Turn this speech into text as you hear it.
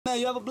Man,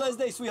 you have a blessed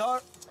day,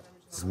 sweetheart.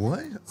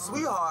 What?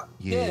 Sweetheart?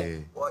 Yeah.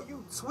 Boy,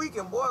 you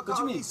tweaking, boy.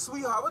 Call me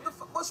sweetheart. What the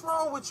fuck? What's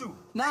wrong with you?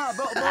 Nah,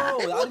 bro, I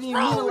didn't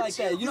even mean it like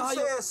that. You know how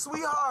you said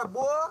sweetheart,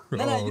 boy.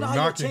 Nah, you know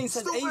how your chain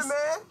says Stupid, ace?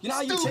 Man. You know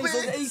how your chain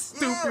says ace?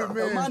 Stupid, man.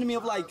 It reminded me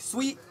of like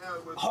sweet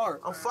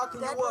heart. I'm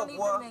fucking you up, boy. That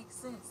don't even make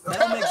sense. That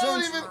don't make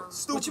sense?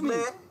 Stupid, What you mean?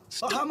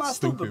 man. How am I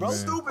stupid, bro? man.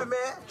 Stupid,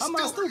 man. How am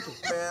I stupid?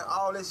 Man,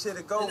 all that shit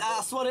to go.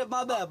 I swear that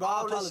my bad, bro.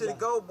 I apologize. All that shit to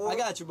go, boy. I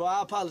got you, bro.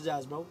 I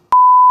apologize, bro.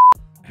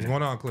 What's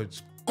going on,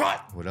 Clutch?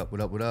 What up,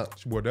 what up, what up?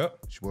 What up?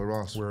 It's your boy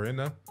Ross. We're in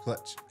the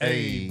Clutch.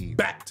 Hey,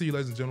 back to you,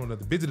 ladies and gentlemen,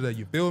 another video today.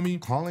 You feel me?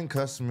 Calling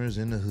customers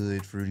in the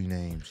hood fruity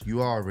names.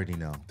 You already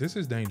know. This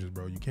is dangerous,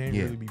 bro. You can't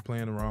really be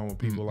playing around with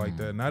people like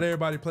that. Not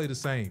everybody play the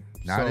same.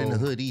 Not in the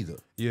hood either.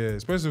 Yeah,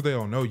 especially if they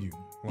don't know you.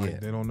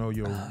 Like, they don't know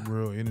your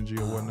real energy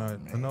or whatnot.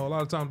 I know a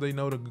lot of times they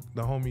know the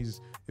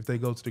homies if they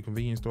go to the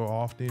convenience store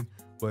often,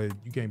 but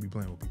you can't be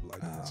playing with people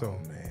like that. So,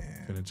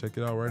 man. Gonna check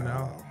it out right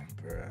now.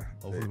 Bruh.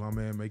 Hopefully my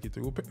man make it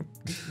through.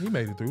 He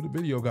made it through. The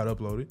video got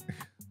uploaded.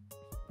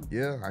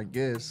 Yeah, I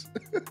guess.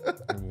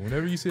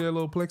 Whenever you see that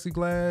little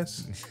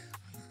plexiglass,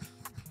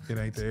 it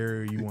ain't the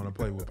area you want to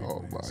play with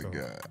people. Oh my so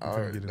God. I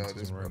already know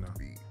this right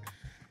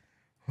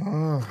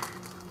now.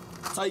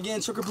 Try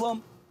again, Sugar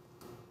Plum.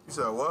 You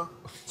said what?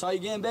 Try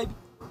again, baby.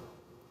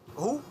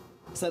 Who?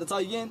 Said it's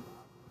all you getting?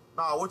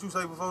 Nah, what you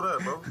say before that,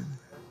 bro?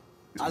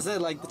 I said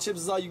like the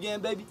chips is all you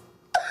getting, baby.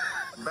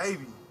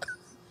 Baby.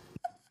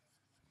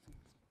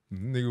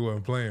 Nigga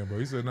wasn't playing, bro.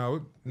 He said,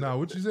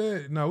 what you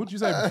said? Nah, what you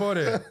say before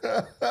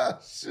that?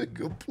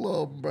 Sugar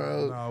Plum,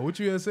 bro. Nah, what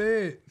you had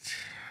said?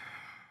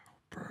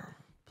 Bro.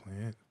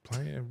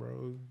 Playing,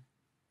 bro.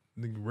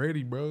 Nigga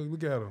ready, bro.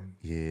 Look at him.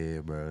 Yeah,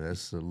 bro.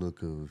 That's the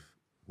look of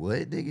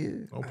what,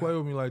 nigga? Don't play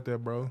with me like that,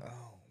 bro.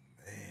 Oh,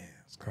 man.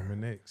 It's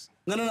coming next.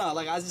 No.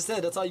 Like I just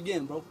said, that's all you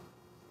getting, bro.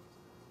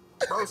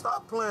 Bro,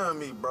 stop playing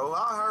with me, bro.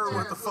 I heard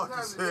what the fuck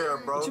you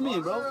said, bro. What you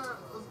mean, bro?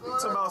 You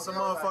talking about some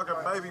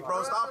motherfucking baby,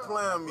 bro. Stop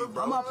playing with me,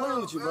 bro. I'm not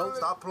playing with you, bro.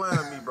 Stop playing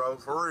with me, bro.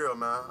 For real,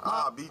 man.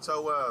 I'll beat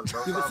your ass,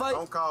 bro. You can fight?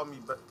 Don't call me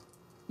back.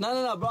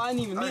 No, bro. I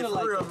didn't even mean it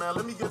like for real, that. man.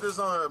 Let me get this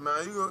on here,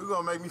 man. You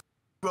gonna make me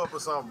up or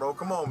something, bro.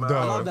 Come on, man.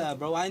 Dog. My bad,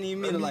 bro. I didn't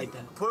even mean it like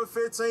that. Put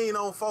 15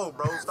 on 4,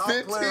 bro. Stop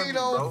 15 playing with me,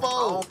 on bro. 4.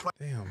 I don't play.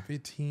 Damn,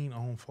 15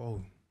 on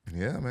 4.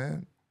 Yeah,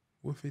 man.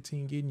 What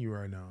 15 getting you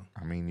right now?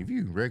 I mean, if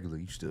you regular,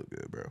 you still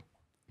good, bro.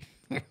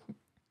 Yeah.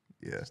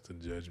 That's the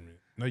judgment.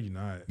 No, you're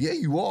not. Yeah,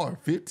 you are.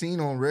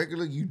 15 on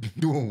regular, you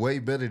doing way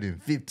better than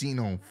 15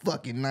 on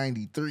fucking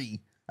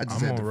 93. I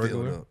just had to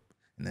fill it up.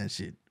 And that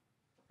shit.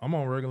 I'm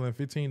on regular and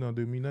 15 don't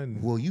do me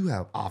nothing. Well, you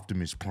have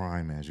Optimus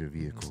Prime as your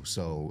vehicle.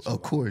 So,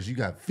 of course, you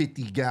got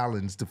 50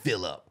 gallons to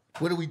fill up.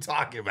 What are we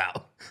talking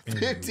about?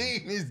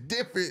 15 is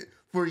different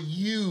for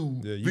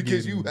you,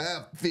 because you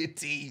have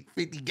 50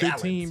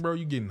 gallons. 15, bro,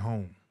 you getting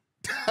home.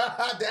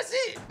 That's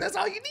it. That's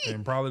all you need.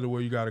 And probably to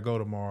where you got to go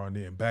tomorrow and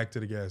then back to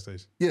the gas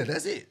station. Yeah,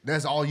 that's it.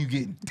 That's all you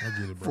getting. I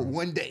get it, bro. For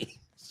one day.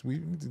 We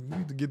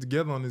need to get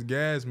together on this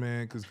gas,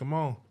 man, because come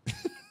on.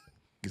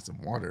 Get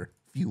some water.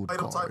 Fueled Play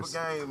them cars. type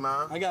of game,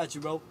 man. I got you,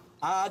 bro.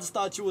 I just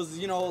thought you was,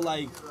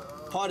 like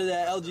part of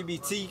that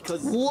LGBT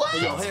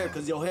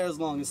because your hair is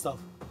long and stuff.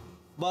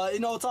 But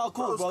it's all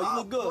cool, bro. You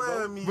look good,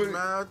 bro. Me,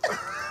 man.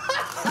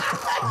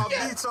 I'll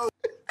beat your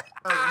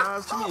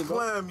man. Stop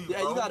playing me, bro.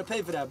 Yeah, you gotta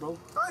pay for that, bro.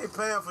 I ain't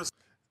paying for shit.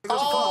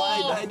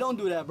 Hey, don't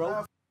do that,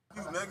 bro.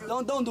 You, nigga.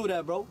 Don't do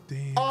that, bro.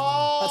 Damn.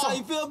 That's how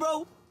you feel,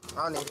 bro?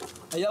 I need it.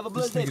 Hey, you have a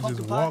This blessed day, nigga pumpkin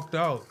just pie. walked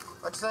out.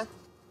 What you say?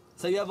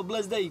 So you have a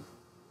blessed day,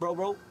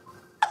 bro.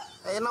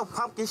 Ain't no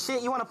pumpkin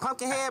shit. You want a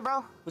pumpkin head,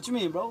 bro? What you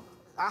mean, bro?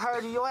 I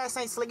heard your ass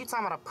ain't slick. You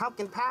talking about a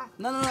pumpkin pie?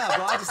 No, bro.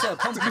 I just said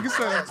pumpkin. Nigga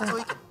said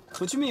Tweaking.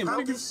 What you mean, bro?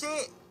 Pumpkin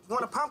shit. You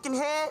want a pumpkin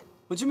head?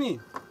 What you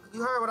mean? You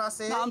heard what I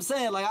said. No, I'm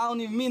saying, like, I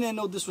don't even mean it in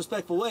no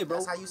disrespectful way, bro.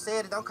 That's how you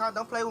said it. Don't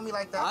play with me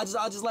like that. I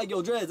just like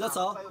your dreads, that's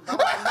all. Don't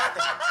like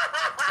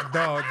nothing.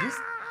 Dog,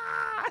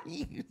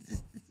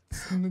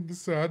 nigga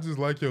said, I just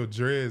like your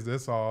dreads,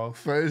 that's all.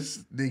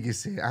 First nigga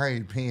said, I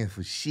ain't paying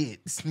for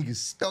shit. This nigga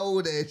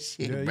stole that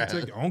shit, Yeah, bro. you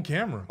took it on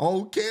camera.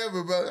 On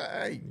camera, bro.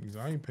 I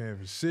ain't paying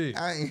for shit.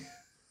 I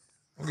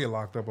Don't get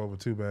locked up over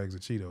 2 bags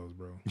of Cheetos,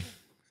 bro.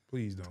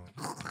 Please don't.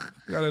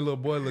 You got that little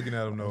boy looking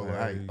at him though.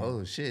 Like,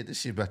 oh shit,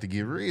 this shit about to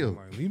get real.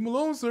 Like, leave him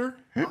alone, sir.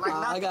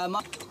 I got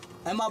my...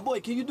 Hey, my boy,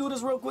 can you do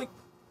this real quick?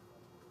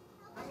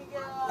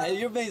 Hey,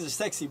 your veins are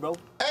sexy, bro.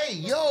 Hey,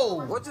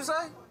 yo. What you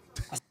say?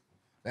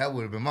 That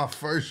would have been my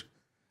first.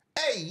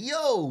 Hey,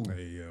 yo.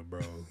 Hey, yeah,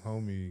 bro.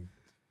 Homie.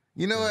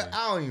 You know what?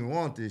 I don't even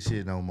want this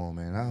shit no more,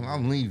 man.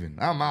 I'm leaving.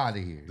 I'm out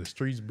of here. The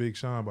streets Big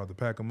Sean about to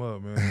pack him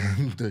up,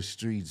 man. The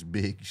streets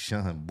Big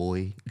Sean,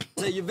 boy.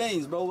 Say your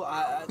veins, bro.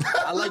 I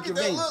like your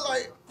veins. Look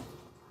like...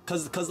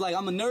 Cause like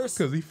I'm a nurse.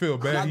 Because he feel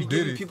bad I he be did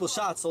giving it. people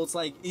shots, so it's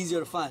like easier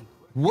to find.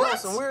 What?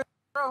 Some weird,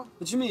 bro.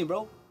 What you mean,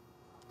 bro?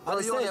 Bro,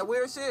 you on that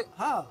weird shit?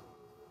 How?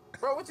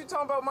 Bro, what you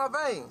talking about my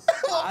veins?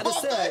 I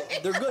just said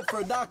they're good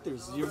for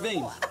doctors. Your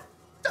veins.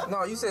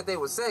 No, you said they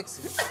were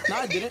sexy. No,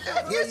 I didn't.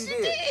 Yeah, you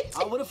did.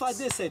 What if I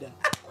did say that?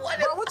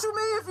 Bro, what you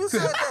mean if you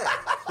said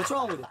that? What's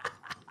wrong with it?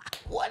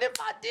 What if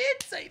I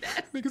did say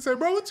that? Nigga say,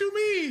 bro, what you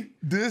mean?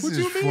 This what is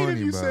you mean funny, if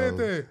you bro. said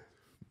that?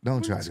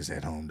 Don't try this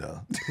at home,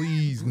 though.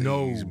 Please,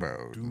 no.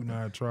 bro. Do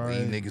not try.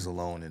 Leave niggas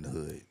alone in the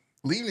hood.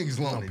 Leave niggas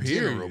alone in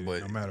Period. general,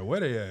 but No matter where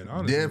they at,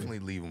 honestly. definitely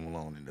leave them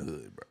alone in the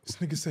hood, bro. This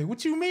nigga say,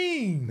 what you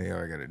mean? They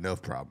already got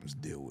enough problems to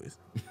deal with.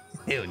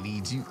 They don't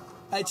need you.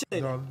 Hey,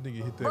 chill. Dog, this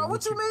nigga hit that. Bro,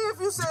 what you mean if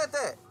you said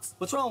that?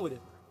 What's wrong with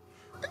it?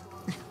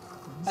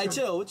 Hey,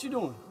 chill. What you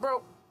doing?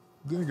 Bro,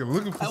 Nigga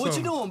looking for Hey, what you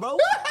something. doing, bro?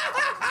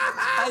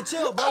 Hey,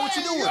 chill, bro. What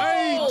you doing?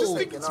 Hey, this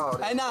taking nigga. all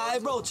that. Hey, nah, hey,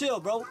 bro, chill,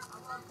 bro.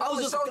 I I'm was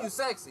gonna just, show you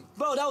sexy.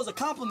 bro. That was a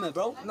compliment,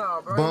 bro.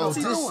 Nah, bro. Bro, What's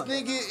he this doing?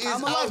 nigga is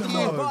I'ma lock the out door,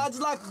 here. bro. I just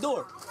locked the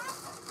door.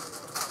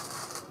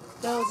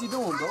 What the hell is he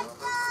doing, bro?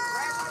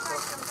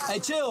 Hey,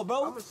 chill, I'm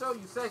bro. gonna show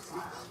you sexy.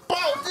 Bro,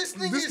 this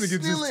nigga This is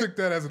nigga just stealing took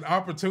that as an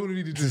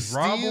opportunity to to just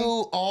rob him.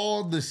 steal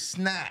all the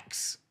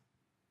snacks.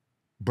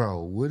 Bro,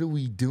 what are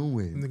we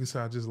doing? Nigga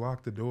said, I just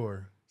locked the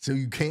door. So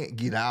you can't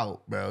get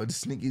out, bro.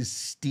 This nigga is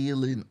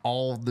stealing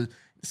all the.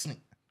 This nigga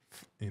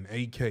In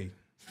 8K.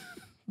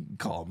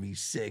 call me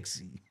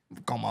sexy.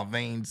 Call my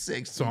veins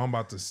sexy. So I'm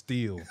about to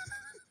steal.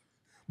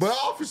 But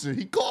officer,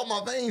 he called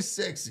my veins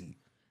sexy.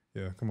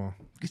 Yeah, come on.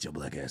 Get your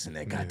black ass in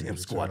that Yeah, goddamn get your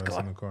squad ass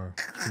in the car.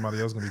 car. Somebody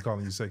else gonna be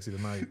calling you sexy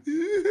tonight.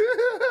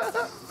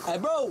 Hey,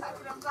 bro.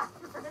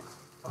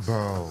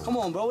 Bro. Come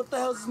on, bro. What the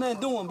hell is this man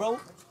doing, bro?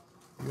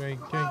 You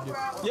can't get.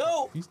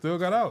 Yo. He still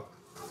got out.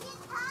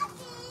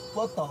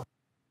 What the?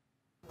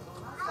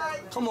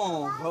 Come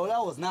on, bro. That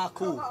was not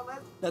cool.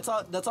 That's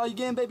all you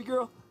getting, baby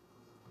girl?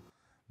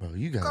 Bro,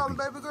 you gotta Call me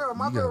be, baby girl.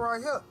 My you girl gotta-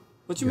 right here.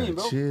 What you mean,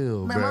 bro?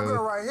 Chill, Man, my girl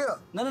bro. right here.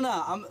 No.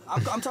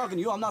 I'm talking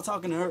to you. I'm not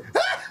talking to her.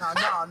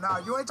 Nah,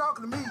 you ain't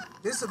talking to me.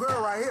 This a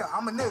girl right here.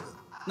 I'm a nigga.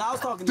 Nah, I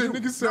was talking to That you.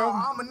 nigga said, No,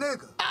 I'm a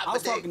nigga. I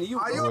was talking to you.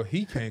 Are you? well,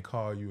 he can't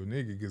call you a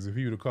nigga because if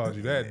he would have called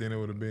you that, then it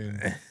would have been.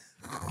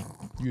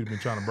 You'd have been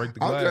trying to break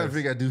the I'm glass. trying to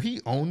figure out, do he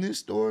own this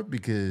store?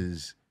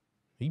 Because,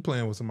 He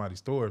playing with somebody's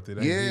store if it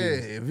ain't yeah,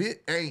 his. if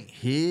it ain't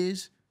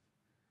his,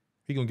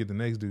 He gonna get the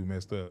next dude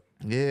messed up.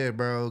 yeah,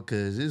 bro,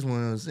 because it's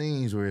one of those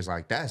things where it's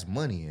like, that's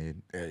money.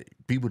 And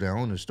people that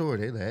own the store,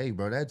 they like, hey,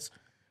 bro, that's,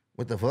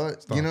 what the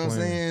fuck? Stop you know what I'm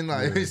playing. saying?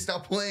 Like, Yeah.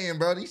 stop playing,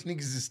 bro. These niggas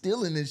is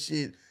stealing this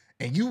shit,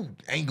 and you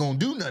ain't gonna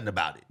do nothing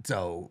about it.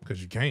 So,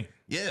 Because you can't.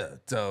 yeah,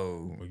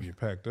 so, Or get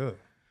packed up.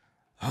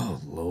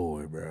 oh,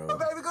 Lord, bro. You a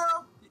baby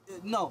girl?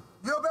 No,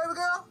 You a baby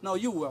girl? no,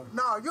 you were.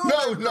 No, you a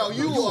No, baby no, girl.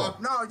 you are.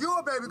 No, you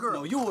a baby girl.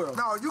 No, you were.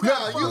 No, you Nah,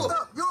 got you- fucked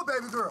up. You a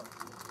baby girl.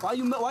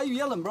 Why you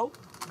yelling, bro?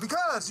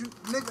 Because you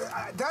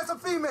nigga, that's a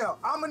female.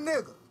 I'm a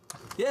nigga.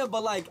 Yeah,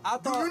 but like I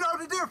Do thought you know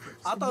the difference?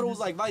 I thought it was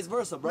like vice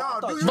versa, bro. I No,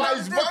 thought do you- you know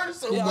Vice the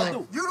difference? versa, Yeah, I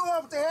bro. do. You the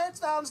one with the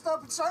hairstyle and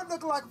stuff, and shirt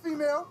looking like a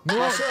female.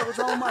 My shirt, what's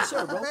wrong with my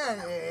shirt, bro? Man,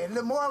 a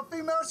little more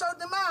female shirt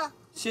than mine.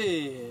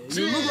 Shit,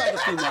 you look like a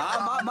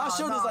female. My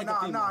shirt is like a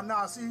female.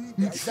 No. See,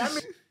 that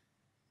means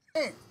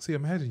See,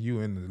 imagine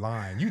you in the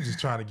line. You just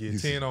trying to get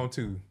 10 on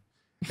 2.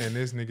 And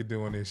this nigga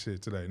doing this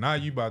shit today. Now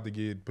you about to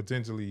get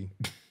potentially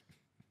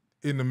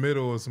in the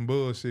middle of some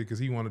bullshit because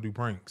he want to do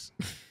pranks.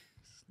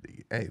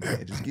 Hey,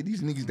 man, just get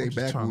these niggas they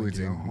Just trying to backwoods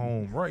get and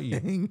home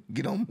right.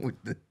 get on with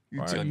the. Why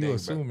your are day, you bro.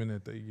 assuming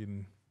that they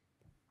getting...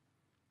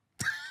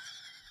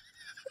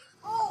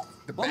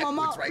 The But my backwoods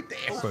mom- right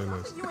there. Say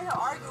less. You in here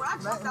arguing. I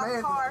jumped out Man.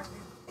 the car.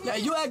 Yeah,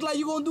 you act like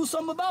you gonna do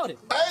something about it.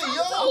 Hey,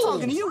 yo! I'm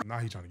talking to you. Now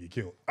he trying to get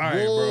killed. All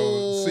right,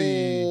 bro.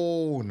 See...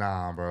 Oh,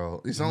 nah,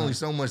 bro. It's only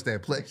so much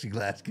that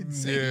plexiglass can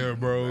say. Yeah,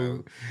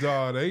 bro.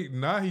 Dog,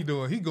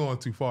 he going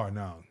too far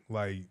now.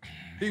 Like,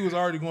 he was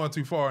already going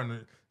too far,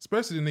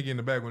 especially the nigga in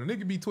the back. When the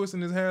nigga be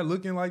twisting his hair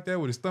looking like that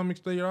with his stomach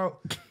straight out,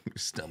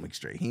 Stomach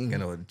straight. He ain't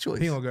got no other choice.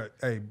 he don't got,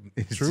 hey,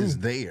 it's true.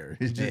 just there.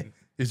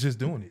 It's just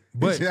doing it.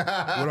 But what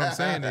I'm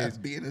saying is,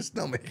 being a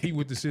stomach. he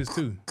with the shits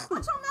too. Watch your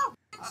mouth.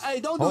 Hey,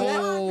 don't do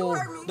that. You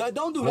heard me.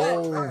 Don't do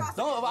that.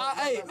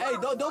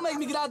 Don't make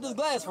me get out this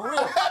glass for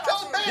real.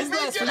 This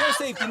glass for your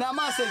safety, not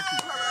my safety.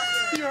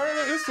 You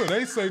heard it? It's for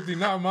their safety,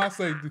 not my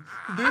safety.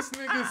 This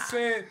nigga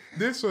said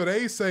this for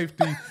their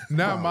safety,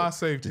 not my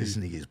safety. This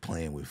nigga is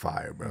playing with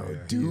fire, bro. Yeah,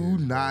 do he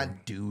is,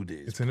 not do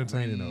this. It's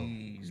entertaining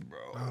please, bro.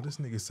 though. No, this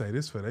nigga say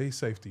this for their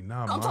safety,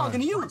 not mine. I'm talking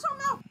to you. Watch your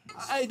mouth.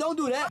 Hey, don't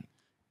do that.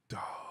 Dog,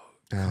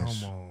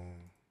 That's- come on.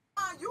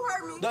 You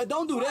heard me.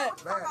 Don't do that.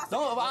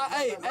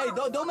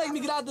 Don't make me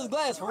get out this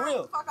glass for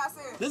real. Fuck I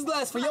said. This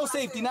glass for your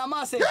safety, not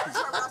my safety. Heard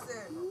what I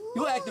said.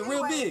 You acting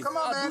real big. Come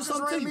on, I'll man, do just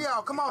something ring to me you.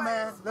 out. Come on,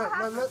 man.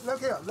 Look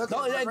here.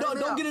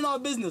 Don't get in our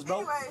business, bro.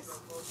 Anyways.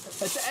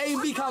 It's the A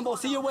and B combo.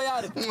 See your way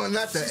out of it. Well,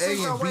 not the See A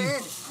your and way B. in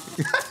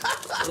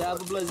it. Yeah,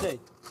 have a blessed day.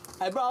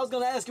 Hey, bro, I was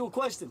gonna ask you a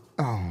question.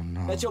 Oh,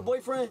 no. That's your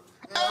boyfriend?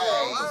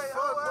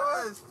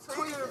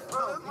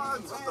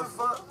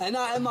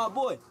 And my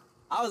boy.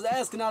 I was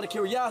asking out of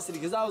curiosity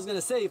because I was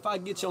gonna say if I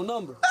could get your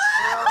number.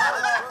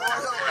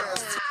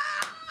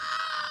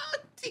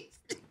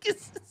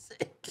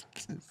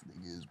 This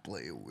nigga is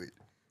playing with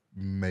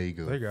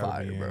mega They gotta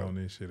fire, be in bro. on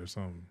this shit or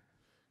something.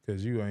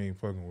 Cause you ain't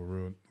fucking with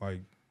real, like,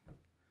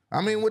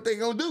 I mean, what they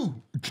gonna do?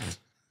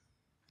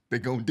 They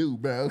gonna do,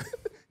 bro.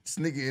 This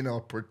nigga in a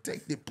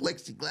protected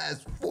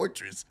plexiglass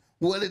fortress.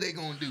 What are they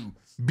gonna do?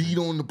 Beat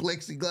on the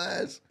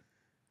plexiglass?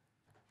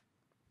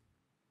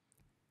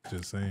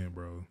 Just saying,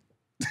 bro.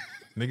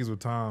 Niggas with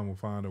time will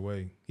find a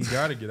way. He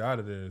got to get out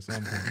of there at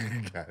some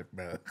point.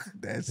 Bro.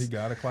 He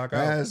got to clock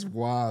out. That's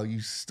wild. You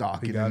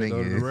stalking a nigga. He got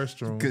to go to the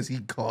restroom. Because he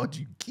called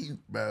you cute,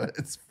 bro.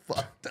 It's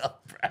fucked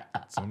up, bro.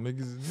 Some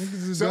niggas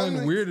is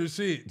doing weirder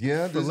shit.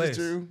 Yeah, this is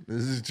true.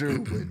 This is true.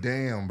 But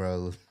damn,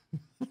 bro.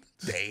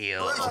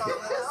 Damn.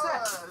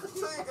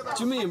 What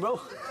you mean, bro?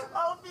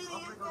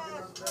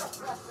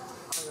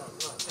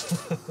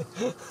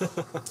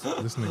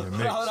 This nigga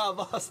next. Hold on,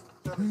 boss.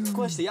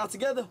 Question, y'all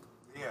together?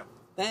 Yeah.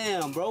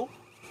 Damn, bro.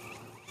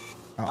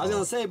 I was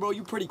gonna say, bro,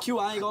 you pretty cute.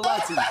 I ain't gonna lie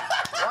to you.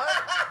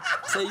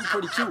 Say you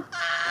pretty cute.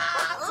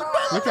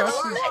 Look how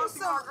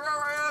she.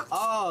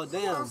 Oh,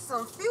 damn.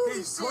 Some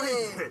beauty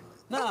shit.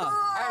 Nah.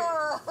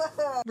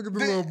 Look at the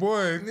little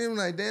boy. And I'm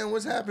like, damn,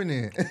 what's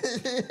happening?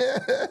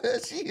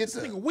 She is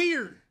a Nigga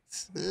weird.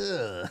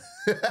 Ugh.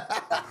 Get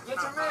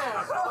your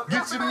man.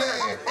 Get your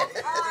man.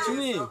 What you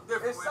mean?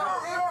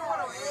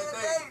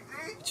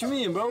 What you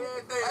mean, bro?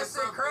 That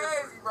shit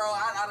crazy, bro.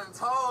 I done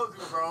told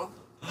you, bro.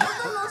 I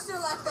don't know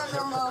shit like that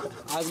no more.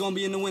 I was gonna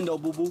be in the window,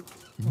 boo-boo.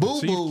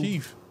 Boo-boo.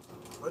 Keith.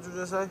 What'd you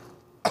just say?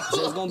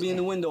 So it's gonna be in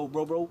the window,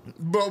 bro. Bro.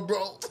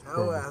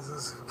 No ass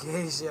is some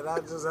gay shit. I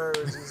just heard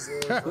what you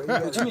said, bro.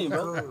 What you mean,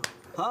 bro? Cool.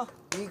 Huh?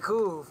 Be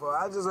cool, bro.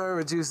 I just heard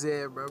what you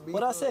said, bro. Be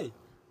What'd I cool. say?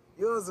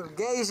 You on some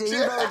gay shit. You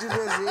know what you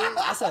just said?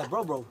 I said,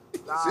 bro.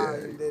 Nah,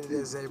 you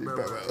didn't say, bro.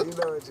 You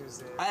know what you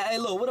said. Hey,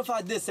 look, what if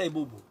I did say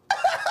boo-boo?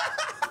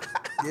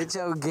 Get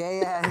your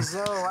gay ass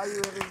on. Why you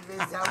in this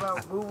bitch talking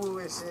about boo-boo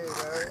and shit,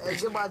 bro? Hey,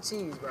 get my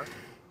cheese, bro.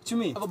 What you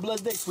mean? Have a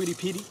blessed day, sweetie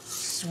Petey.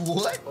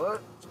 What?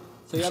 What?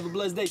 So you have a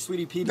blessed day,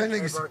 sweetie Petey. That Hey,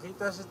 nigga. bro, keep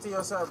that shit to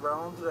yourself, bro.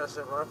 Don't do that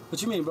shit, bro.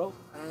 What you mean, bro?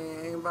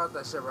 I ain't about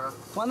that shit, bro.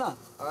 Why not?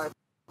 All right,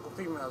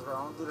 females, bro.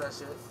 Don't do that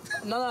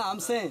shit. No,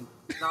 I'm saying.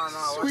 Nah,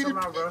 watch your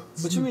mouth, bro.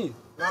 What you mean?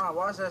 Nah,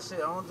 watch that shit.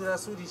 I don't do that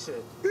sweetie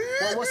shit.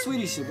 What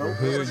sweetie shit, bro?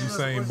 Hood, you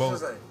saying What both.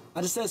 say?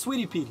 I just said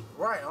sweetie Petey.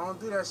 Right, I don't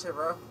do that shit,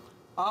 bro.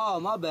 Oh,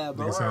 my bad,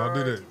 bro. Nigga say, I'll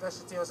do that. Keep that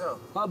shit to yourself.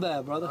 My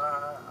bad, brother.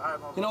 Alright,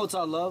 my You know what's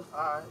all love?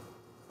 Alright.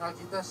 Nah,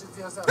 keep that shit to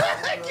yourself.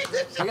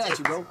 I got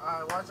you, bro.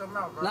 Alright, watch your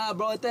mouth, bro. Nah,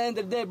 bro, at the end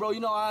of the day, bro, you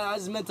know, I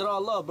just meant it all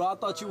love, bro. I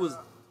thought you was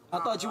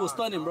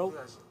stunning, bro.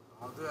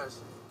 Don't do that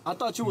shit. I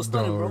thought you was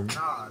stunning, bro.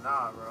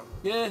 Nah, bro.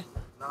 Yeah?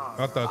 Nah.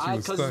 I thought you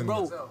was Cause, stunning.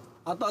 bro,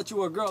 I thought you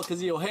were a girl because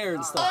of your hair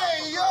and stuff.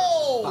 Hey,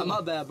 yo!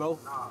 My bad, bro.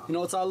 You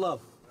know, it's all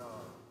love.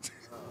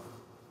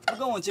 I'm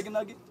going, chicken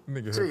nugget.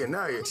 Nigga, Chicken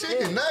nugget.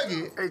 Chicken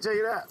nugget. Hey, check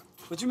it out.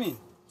 What you mean?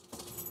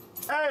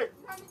 Hey.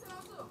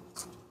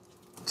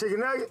 Chicken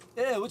nugget.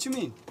 Yeah, what you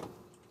mean?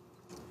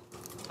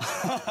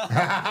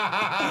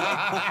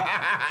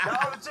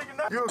 Chicken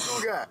nugget. You a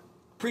cool guy.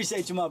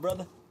 Appreciate you, my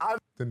brother.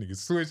 that nigga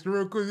switched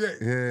real quick.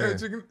 Yeah. Hey,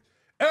 chicken.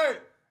 Hey,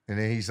 And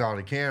then he saw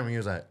the camera. He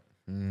was like,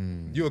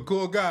 you a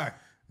cool guy.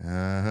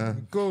 uh-huh.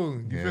 Cool.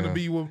 You Yeah. finna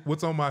be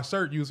what's on my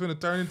shirt. You was finna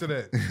turn into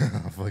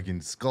that.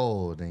 Fucking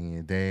skull,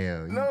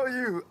 damn. Know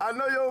you. I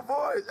know your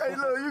voice. Hey,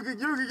 look, you can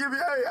give me.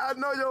 Hey, I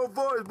know your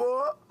voice,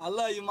 boy. I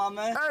love you, my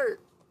man. Hey,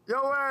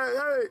 your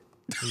ass.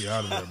 Hey, He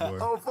out of there, boy.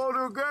 on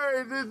photo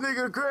grade, this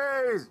nigga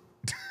crazy.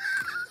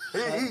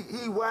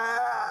 he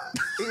wild.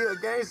 He a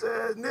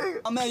gangster ass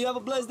nigga. My man, you have a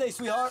blessed day,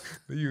 sweetheart.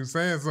 You was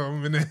saying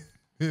something, and then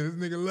this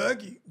nigga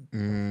lucky.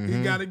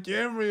 He got a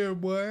camera here,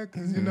 boy.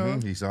 Cause you know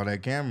He saw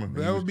that camera.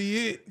 that would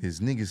be it. His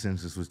nigga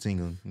senses was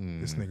tingling.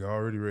 This nigga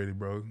already ready,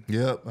 bro.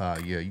 Yep. Yeah,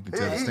 you can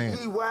tell the He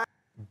stance. wild.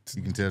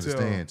 You can tell the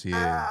stance,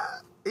 yeah.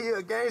 He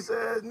a gangster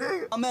ass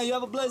nigga. My man, you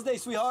have a blessed day,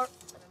 sweetheart.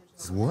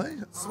 What?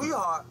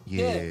 Sweetheart.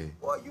 Yeah.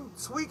 Boy, you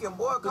tweaking,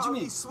 boy. you Call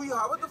mean? me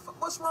sweetheart. What the fuck?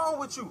 What's wrong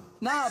with you?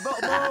 Nah, bro,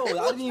 I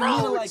didn't even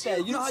mean it like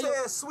that. You know how you...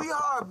 said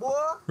sweetheart, boy.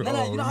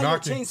 Nah, you know how your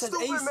chain says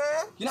Stupid, ace?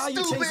 man. You know how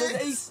your chain says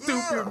ace?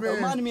 Stupid, It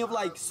reminded me of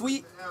like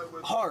sweet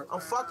heart.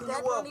 I'm fucking That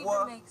you don't up, even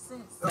boy. make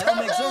sense. That don't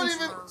make That don't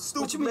sense. even-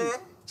 Stupid, What you mean? man.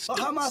 Oh,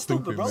 how am I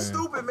stupid, bro? man.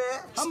 Stupid, man.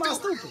 How am I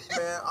stupid?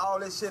 Man, all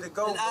that shit to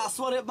go. And I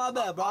swear that my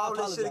bad, bro. I All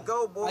this shit apologize. to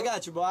go, boy. I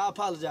got you, bro. I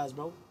apologize,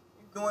 bro.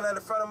 Doing that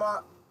in front of my.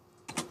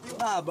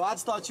 Nah, bro. I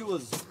just thought you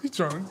was... He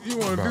trying. You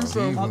want to Bro, do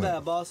something? My What?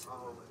 bad, boss.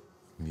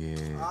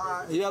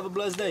 Yeah. You have a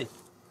blessed day.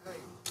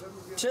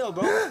 Chill,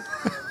 bro.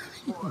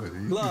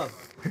 Love.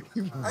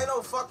 Ain't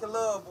no fucking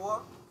love, boy.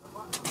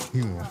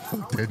 He wanna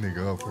fuck that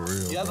nigga up for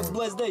real. You have a bro.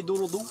 blessed day,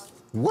 doodle-doo. What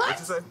you What?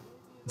 say?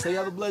 Say you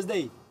have a blessed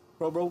day,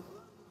 bro.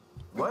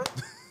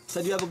 What?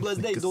 Said you have a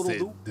blessed day,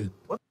 doodle-doo.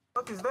 What the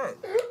fuck is that?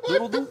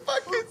 Doodle-doo?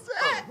 Fuck is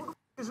that? Who the fuck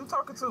is you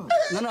talking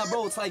to? No,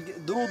 bro. It's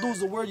like doodle-doo is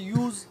the word you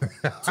use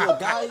to a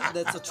guy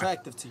that's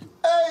attractive to you.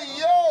 Hey,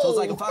 yo! So it's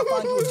like if I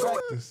find you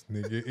attractive... This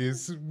nigga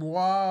is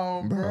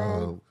wild, bro.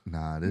 Bro,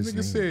 nah, this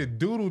Nigga said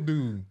doodle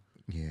doo.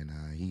 Yeah,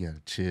 nah, he gotta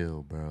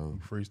chill, bro.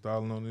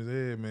 Freestyling on his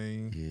head,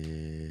 man.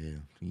 Yeah,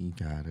 he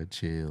gotta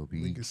chill,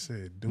 B. Nigga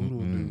said doodle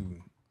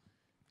doo.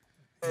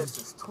 That's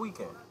just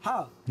tweaking.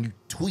 How? You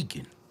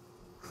tweaking.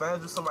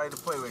 Find you somebody to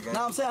play with, gang.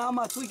 Nah, I'm saying, how am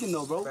I tweaking,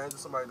 though, bro? Find you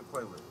somebody to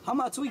play with. How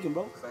am I tweaking,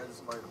 bro? Find you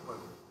somebody to play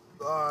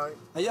with. All right.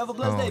 Hey, you have a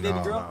blessed day, baby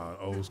no. girl.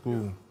 Old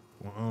school.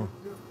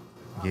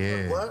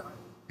 Yeah. What?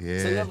 Yeah.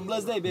 Say you have a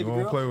blessed day, You baby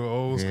don't girl. play with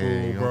old Yeah,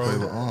 school, you bro. don't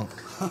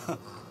play with Unc.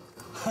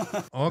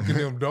 Uncle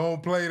them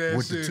don't play that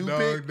With shit, the dog.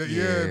 toothpick?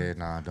 Yeah,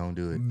 nah, don't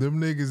do it. Them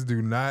niggas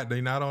do not.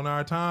 They not on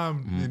our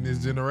time in this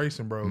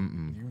generation, bro.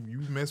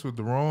 You mess with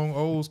the wrong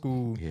old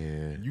school.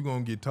 Yeah, you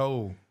gonna get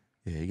told.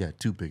 Yeah, he got a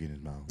toothpick in his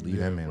mouth. Leave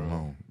that man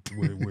alone.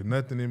 With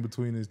nothing in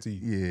between his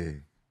teeth. Yeah,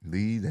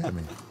 leave that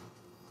man.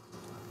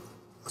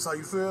 That's how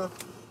you feel?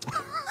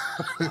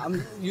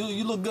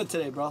 You look good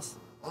today, bros.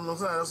 I'm not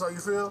saying that's how you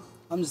feel?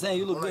 I'm just saying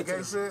you look good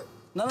today. Shit?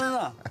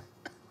 No.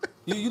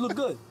 You look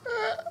good.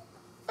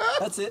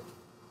 That's it.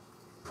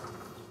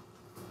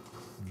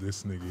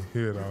 This nigga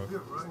here, dog.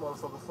 This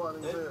motherfucker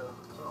funny as hell.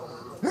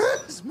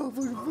 This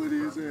motherfucker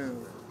funny as hell.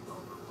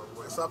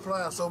 Stop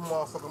playing so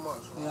motherfucking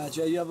much. Yeah,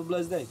 Jay, you have a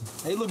blessed day.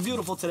 Hey, you look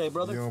beautiful today,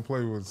 brother. You don't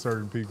play with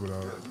certain people,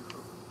 dog.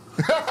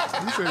 Hey,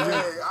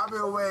 I've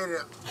been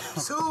waiting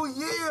 2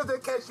 years to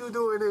catch you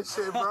doing this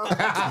shit, bro. This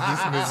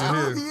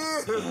nigga 2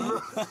 years, bro.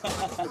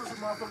 This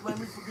motherfucker made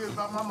me forget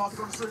about my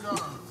motherfucking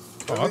cigar.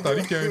 Oh, I thought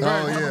he came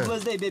back. Have a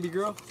blessed day, baby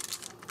girl.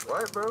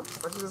 What, bro?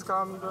 What you just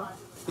called me, bro?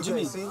 What you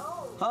mean? See?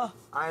 Huh?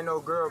 I ain't no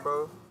girl,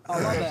 bro. Oh,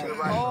 my bad.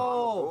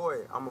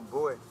 Oh. I'm a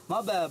boy.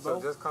 My bad, bro.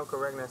 So just come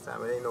correct next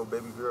time. It ain't no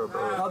baby girl,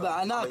 bro. My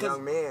bad. I'm a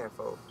young man,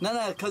 folks.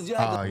 Nah, cause you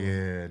had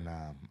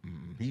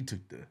he took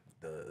the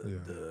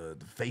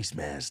face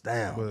mask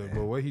down.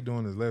 But what he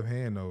doing his left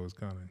hand though is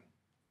kind of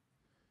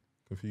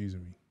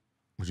confusing me.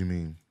 What you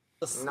mean?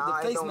 Nah,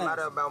 it don't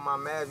matter about my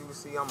mask. You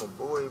see, I'm a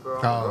boy, bro.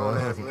 I'm a grown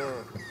ass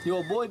man. You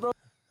a boy, bro?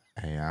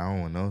 Hey, I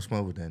don't want no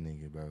smoke with that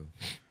nigga, bro.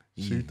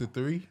 Shoot the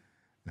 3?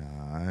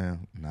 Nah,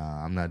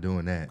 I'm not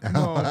doing that. Come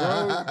on,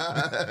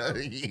 bro.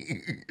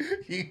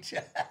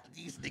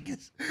 These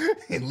niggas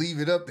and leave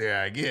it up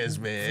there, I guess,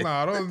 man.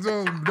 Nah,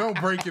 don't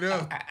break it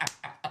up.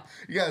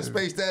 You gotta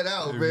space that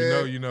out, If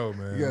man. you know,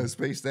 man. You gotta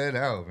space that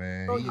out,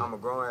 man. I'm a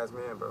grown ass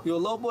man, bro. You a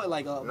little boy,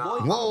 like a boy?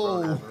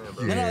 Whoa.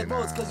 Yeah,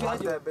 bro, it's cause you had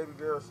that baby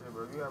girl shit,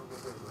 bro. You have a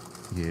good day, bro.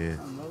 Yeah.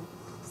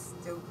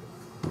 Stupid.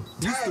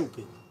 You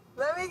stupid.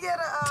 Let me get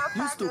a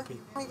You stupid.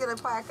 Let me get a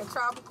pack of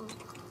tropical.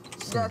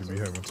 Seem to be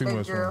having too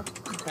much fun.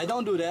 Hey,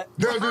 don't do that.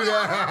 Don't do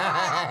that.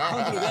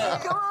 Don't do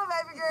that. Come on,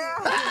 baby girl.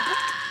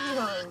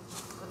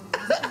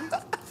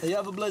 Hey, you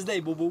have a blessed day,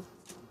 boo boo.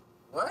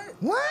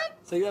 What?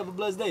 So you have a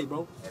blessed day,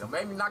 bro. It don't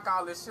make me knock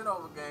all this shit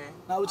over, gang.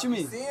 Now, what you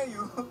mean? Seeing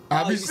you.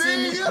 I be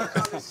seeing you. Knock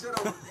all this shit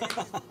over,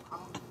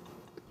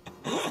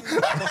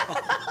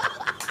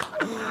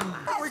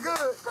 We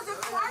good. Because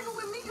if you argue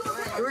with me, you a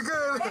bitch. We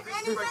good. If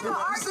any nigga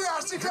argue See how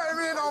she came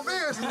in on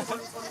business. if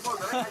any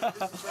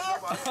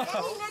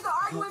nigga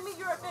argue with me,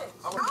 you're a bitch.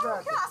 I don't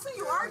care. I see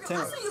you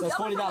arguing. I see you That's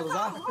yelling $40, from the huh?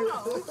 top. Hold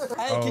on.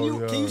 Hey, can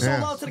you show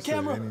love to the She said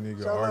camera? Any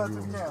nigga argue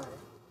with me.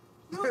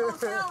 You was on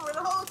camera the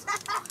whole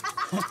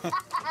time.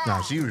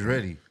 Nah, she was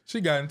ready.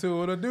 She got into it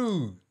with a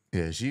dude.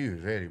 Yeah, she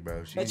was ready,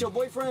 bro. That's your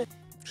boyfriend?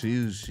 She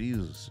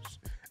was.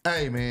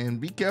 Hey, man,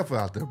 be careful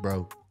out there,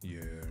 bro.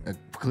 Yeah.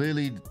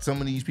 Clearly, some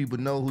of these people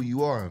know who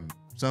you are.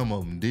 Some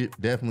of them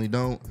definitely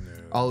don't.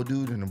 Yeah. Old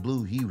dude in the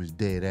blue, he was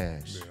dead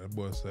ass. Yeah, that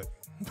boy said.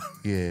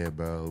 Yeah,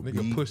 bro.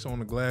 Nigga push on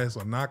the glass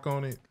or knock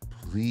on it.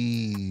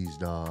 Please,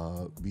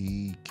 dog,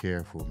 be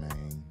careful,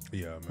 man.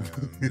 Yeah,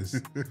 man. This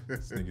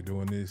nigga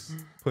doing this,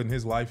 putting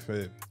his life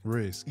at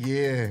risk.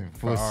 Yeah,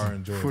 For our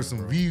enjoyment, for some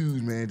bro.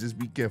 views, man. Just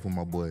be careful,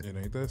 my boy. It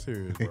ain't that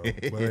serious, bro. But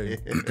hey,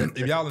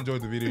 if y'all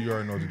enjoyed the video, you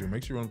already know what to do.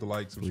 Make sure you run up the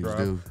like, subscribe.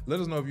 do. Let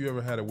us know if you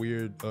ever had a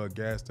weird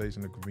gas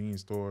station or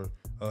convenience store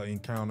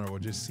encounter or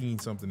just seen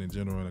something in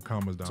general in the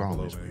comments down It's below.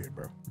 always man. weird,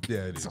 bro.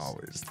 Yeah, it is. It's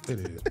always. It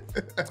is.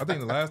 I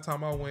think the last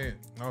time I went,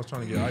 I was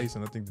trying to get ice,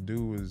 and I think the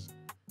dude was,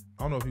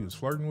 I don't know if he was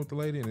flirting with the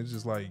lady, and it's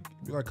just like,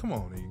 come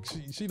on,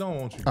 nigga. She don't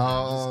want you.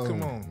 Oh, just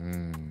come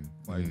on.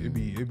 Like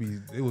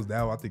it was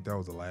that. I think that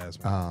was the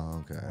last one.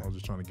 Oh, okay. I was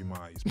just trying to get my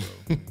ice, bro.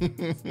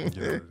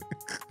 Yeah,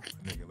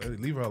 nigga,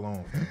 leave her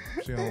alone.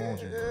 She don't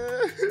want you,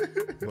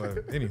 bro.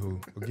 But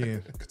anywho,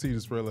 again, continue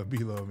to spread love, be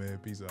love, man.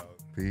 Peace out.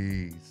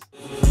 Peace.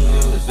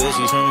 This bitch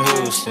is from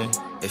Houston.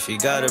 If you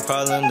got a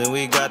problem, then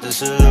we got the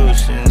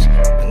solutions.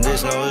 And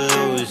there's no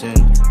illusion.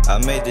 I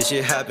made this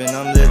shit happen,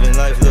 I'm living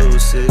life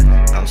lucid.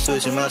 I'm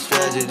switching my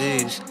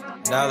strategies.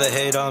 Now they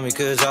hate on me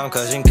cause I'm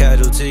causing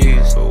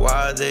casualties. But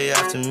why are they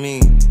after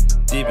me?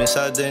 Deep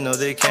inside they know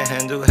they can't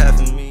handle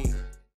half of me.